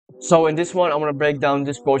So in this one, I'm gonna break down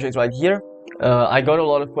this project right here. I got a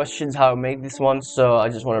lot of questions how I made this one, so I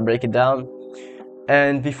just want to break it down.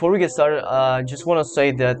 And before we get started, I just want to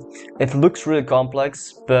say that it looks really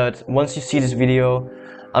complex, but once you see this video,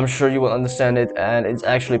 I'm sure you will understand it, and it's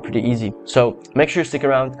actually pretty easy. So make sure you stick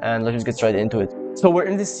around, and let's just get straight into it. So we're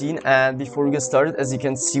in this scene, and before we get started, as you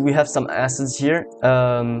can see, we have some assets here.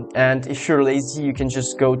 And if you're lazy, you can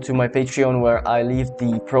just go to my Patreon where I leave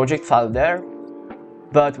the project file there.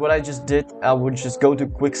 But what I just did, I would just go to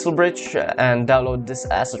Quixelbridge and download this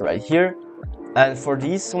asset right here. And for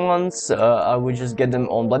these ones, I would just get them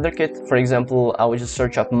on BlenderKit. For example, I would just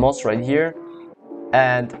search up moss right here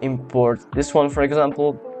and import this one, for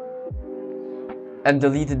example, and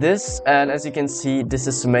delete this. And as you can see, this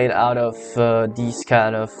is made out of these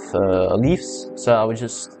kind of leaves, so I would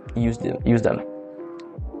just use them.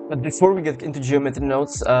 But before we get into geometry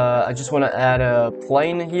nodes, I just want to add a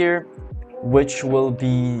plane here, which will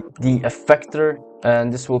be the effector,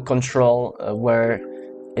 and this will control where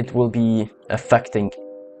it will be affecting.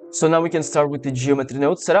 So now we can start with the geometry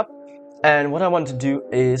node setup. And what I want to do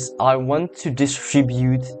is I want to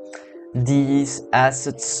distribute these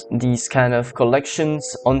assets, these kind of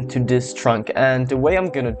collections, onto this trunk. And the way I'm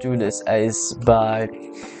gonna do this is by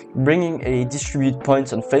bringing a distribute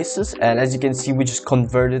points and faces. And as you can see, we just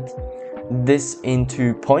converted this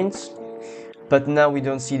into points. But now we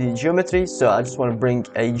don't see the geometry, so I just want to bring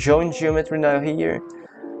a join geometry now here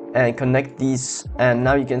and connect these. And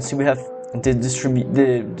now you can see we have the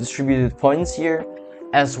distributed points here,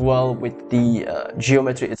 as well with the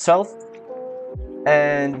geometry itself.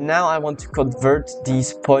 And now I want to convert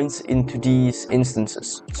these points into these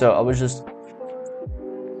instances. So I will just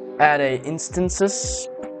add a instances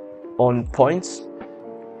on points,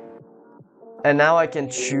 and now I can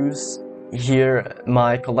choose here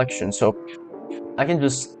my collection. So I can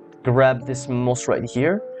just grab this moss right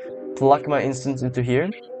here, plug my instance into here,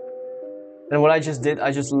 and what I just did,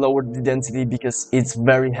 I just lowered the density because it's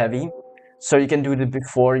very heavy. So you can do it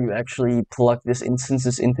before you actually plug this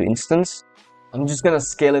instances into instance. I'm just gonna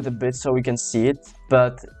scale it a bit so we can see it,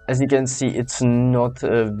 but as you can see, it's not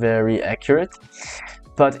very accurate.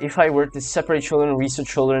 But if I were to separate children, research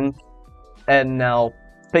children, and now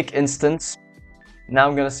pick instance, now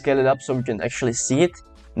I'm gonna scale it up so we can actually see it.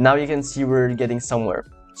 Now you can see we're getting somewhere.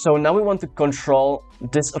 So now we want to control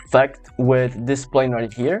this effect with this plane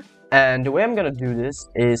right here. And the way I'm gonna do this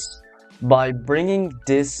is by bringing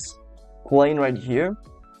this plane right here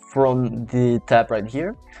from the tab right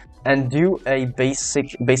here and do a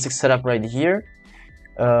basic setup right here.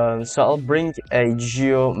 So I'll bring a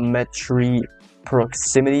geometry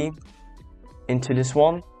proximity into this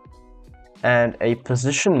one and a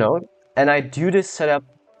position node. And I do this setup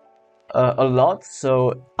a lot,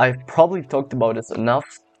 so I've probably talked about this enough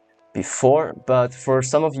before, but for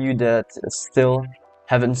some of you that still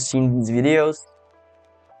haven't seen these videos,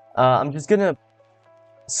 I'm just gonna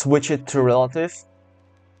switch it to relative,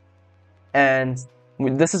 and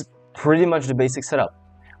this is pretty much the basic setup.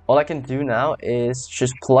 All I can do now is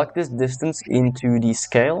just plug this distance into the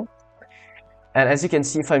scale, and as you can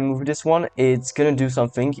see, if I move this one, it's gonna do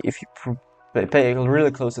something if you pay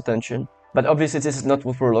really close attention. But obviously this is not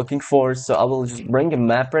what we're looking for, so I will just bring a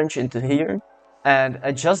map wrench into here and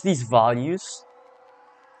adjust these values.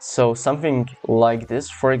 So something like this,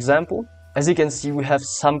 for example. As you can see, we have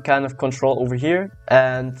some kind of control over here,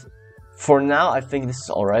 and for now I think this is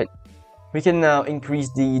alright. We can now increase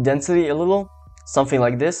the density a little, something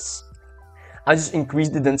like this. I just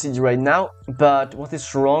increased the density right now, but what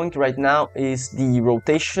is wrong right now is the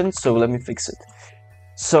rotation, so let me fix it.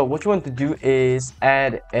 So what you want to do is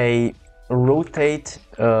add a rotate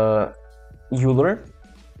Euler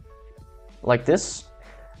like this,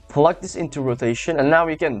 plug this into rotation, and now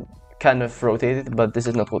we can kind of rotate it, but this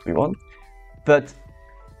is not what we want. But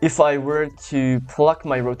if I were to plug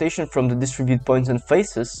my rotation from the distribute points and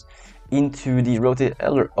faces into the rotate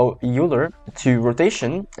Euler to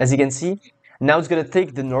rotation, as you can see, now it's gonna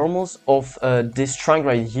take the normals of this trunk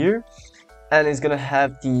right here, and it's gonna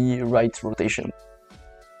have the right rotation.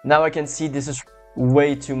 Now I can see this is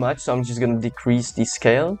way too much, so I'm just gonna decrease the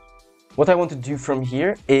scale. What I want to do from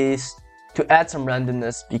here is to add some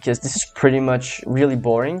randomness, because this is pretty much really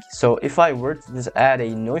boring. So if I were to just add a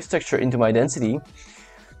noise texture into my density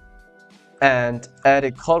and add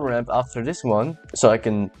a color ramp after this one, so I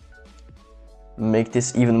can make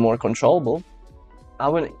this even more controllable, I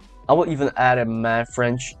will even add a map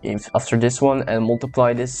wrench after this one and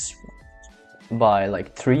multiply this by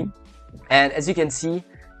like 3. And as you can see,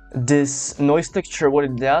 this noise texture, what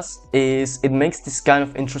it does is it makes this kind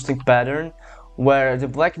of interesting pattern where the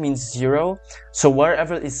black means 0. So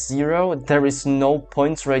wherever is 0, there is no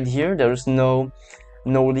points right here, there is no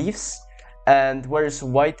leaves. And whereas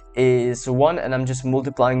white is 1, and I'm just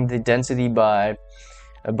multiplying the density by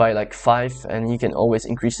like 5, and you can always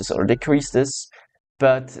increase this or decrease this,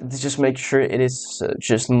 but this just makes sure it is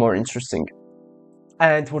just more interesting.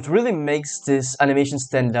 And what really makes this animation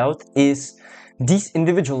stand out is these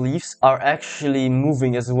individual leaves are actually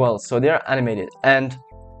moving as well, so they're animated, and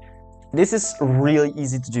this is really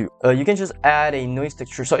easy to do. You can just add a noise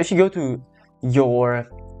texture. So if you go to your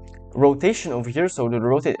rotation over here, so the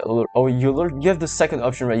rotate, or you have the second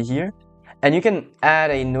option right here, and you can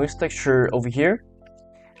add a noise texture over here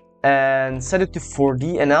and set it to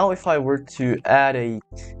 4D. And now if I were to add a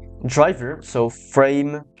driver, so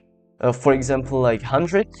frame, for example, like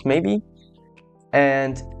 100 maybe,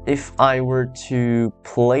 and if I were to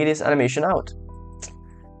play this animation out,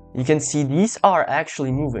 you can see these are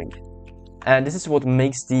actually moving, and this is what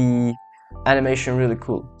makes the animation really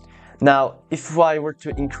cool. Now, if I were to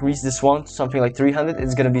increase this one to something like 300,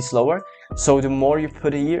 it's gonna be slower. So the more you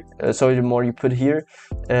put here, it's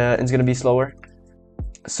gonna be slower.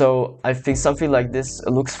 So I think something like this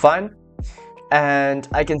looks fine. And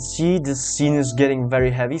I can see the scene is getting very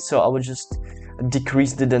heavy, so I would just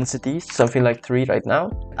decrease the density, something like 3 right now.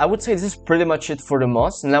 I would say this is pretty much it for the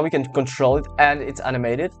moss. Now we can control it, and it's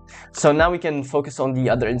animated. So now we can focus on the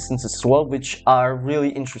other instances as well, which are really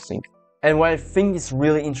interesting. And what I think is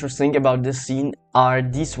really interesting about this scene are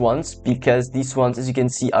these ones, because these ones, as you can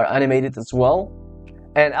see, are animated as well.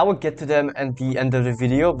 And I will get to them at the end of the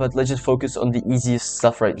video, but let's just focus on the easiest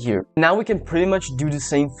stuff right here. Now we can pretty much do the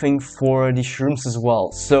same thing for the shrooms as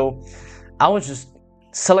well. So I will just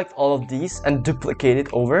select all of these and duplicate it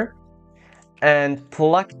over, and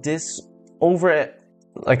plug this over,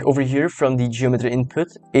 like over here from the geometry input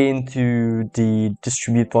into the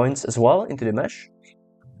distribute points as well, into the mesh.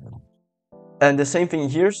 And the same thing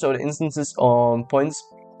here, so the instances on points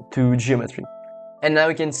to geometry. And now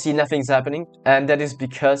we can see nothing's happening, and that is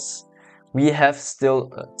because we have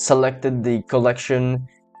still selected the collection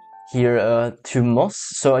here to moss.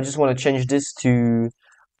 So I just want to change this to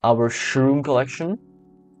our shroom collection.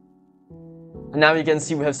 Now you can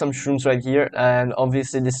see we have some shrooms right here, and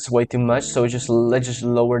obviously this is way too much, so let's just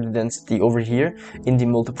lower the density over here in the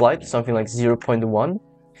multiply to something like 0.1.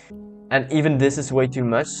 And even this is way too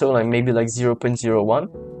much, so like maybe like 0.01.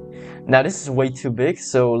 Now this is way too big,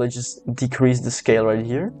 so let's just decrease the scale right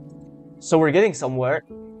here. So we're getting somewhere,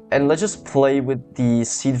 and let's just play with the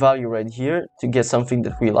seed value right here to get something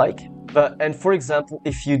that we like. And for example,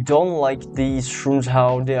 if you don't like these shrooms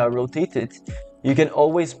how they are rotated, you can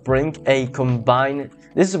always bring a combine.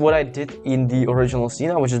 This is what I did in the original scene.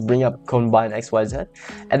 I would just bring up combine XYZ,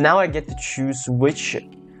 and now I get to choose which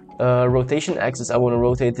rotation axis I want to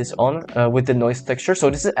rotate this on with the noise texture. So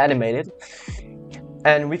this is animated,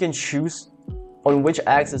 and we can choose on which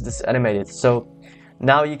axis this is animated. So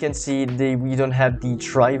now you can see we don't have the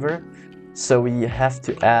driver, so we have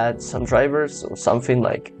to add some drivers, or something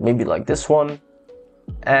like maybe like this one.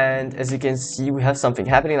 And as you can see, we have something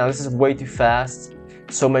happening. Now this is way too fast,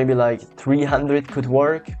 so maybe like 300 could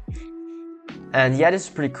work. And yeah, this is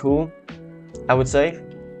pretty cool, I would say.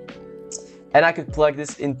 And I could plug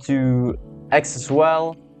this into X as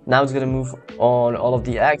well. Now it's gonna move on all of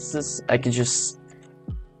the axes. I could just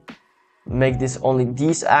make this only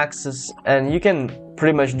these axes, and you can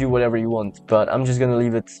pretty much do whatever you want, but I'm just gonna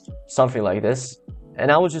leave it something like this.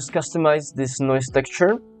 And I will just customize this noise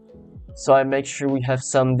texture, so I make sure we have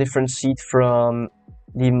some different seed from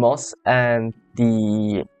the moss and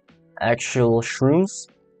the actual shrooms.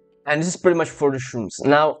 And this is pretty much for the shrooms.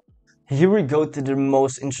 Now here we go to the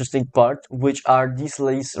most interesting part, which are these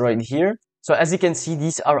layers right here. So as you can see,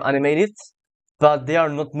 these are animated, but they are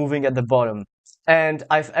not moving at the bottom. And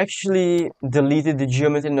I've actually deleted the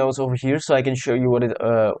geometry nodes over here, so I can show you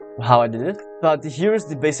how I did it. But here's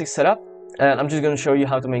the basic setup, and I'm just going to show you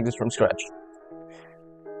how to make this from scratch.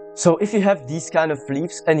 So if you have these kind of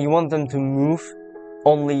leaves and you want them to move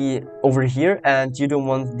only over here, and you don't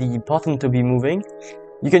want the bottom to be moving,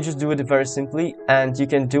 you can just do it very simply, and you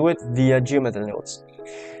can do it via geometry nodes.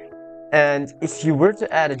 And if you were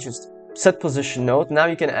to add a just set position node, now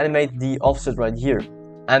you can animate the offset right here.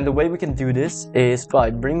 And the way we can do this is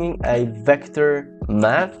by bringing a vector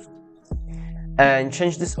math and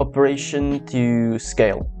change this operation to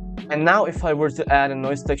scale. And now if I were to add a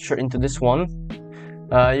noise texture into this one,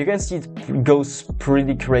 you can see it goes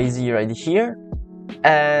pretty crazy right here.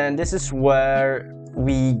 And this is where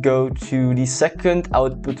we go to the second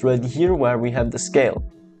output right here, where we have the scale.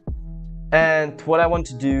 And what I want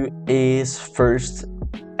to do is first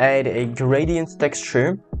add a gradient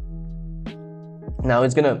texture Now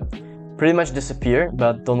it's gonna pretty much disappear,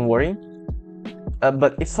 but don't worry.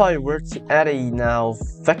 But if I were to add a now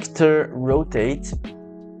vector rotate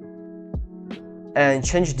and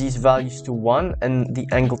change these values to 1 and the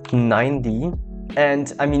angle to 90,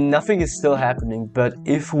 and I mean nothing is still happening, but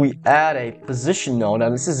if we add a position node, now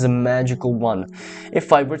this is a magical one.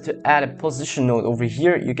 If I were to add a position node over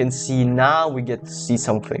here, you can see now we get to see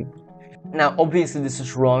something. Now obviously this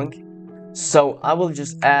is wrong, so I will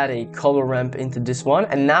just add a color ramp into this one,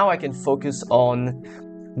 and now I can focus on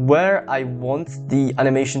where I want the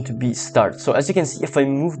animation to be start. So as you can see, if I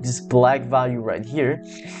move this black value right here,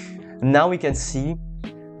 now we can see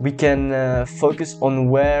we can focus on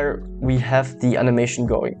where we have the animation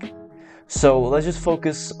going. So let's just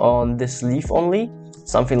focus on this leaf only,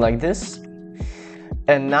 something like this.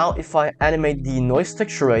 And now if I animate the noise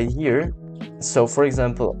texture right here, so for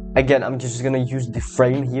example, again, I'm just gonna use the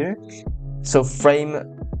frame here. So frame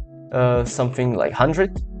something like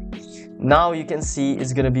 100. Now you can see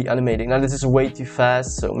it's gonna be animating. Now this is way too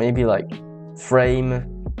fast, so maybe like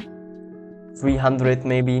frame 300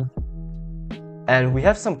 maybe. And we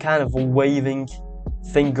have some kind of a waving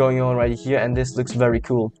thing going on right here, and this looks very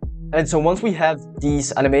cool. And so once we have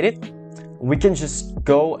these animated, we can just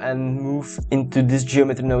go and move into this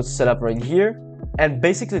geometry node setup right here and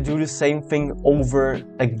basically do the same thing over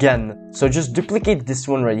again. So just duplicate this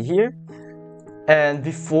one right here. And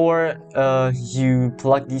before you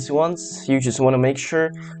plug these ones, you just want to make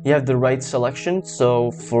sure you have the right selection.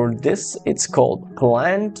 So for this, it's called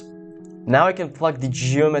Client. Now I can plug the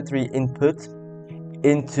geometry input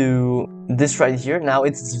into this right here. Now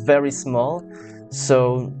it's very small,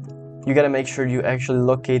 so you gotta make sure you actually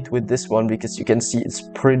locate with this one, because you can see it's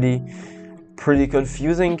pretty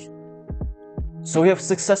confusing. So we have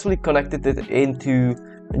successfully connected it into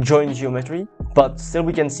join geometry, but still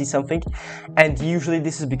we can see something, and usually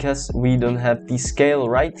this is because we don't have the scale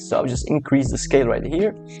right. So I'll just increase the scale right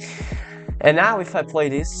here, and now if I play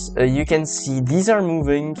this, you can see these are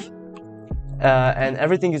moving, and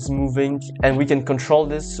everything is moving, and we can control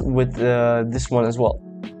this with this one as well.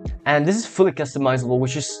 And this is fully customizable,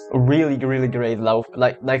 which is really great.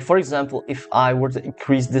 Like for example, if I were to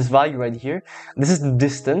increase this value right here, this is the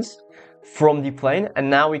distance from the plane, and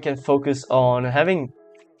now we can focus on having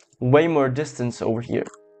way more distance over here.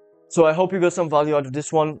 So I hope you got some value out of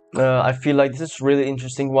this one. I feel like this is a really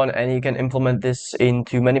interesting one, and you can implement this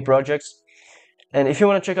into many projects. And if you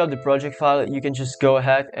want to check out the project file, you can just go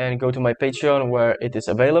ahead and go to my Patreon where it is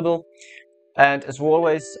available. And as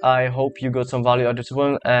always, I hope you got some value out of this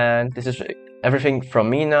one, and this is everything from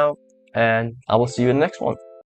me now, and I will see you in the next one.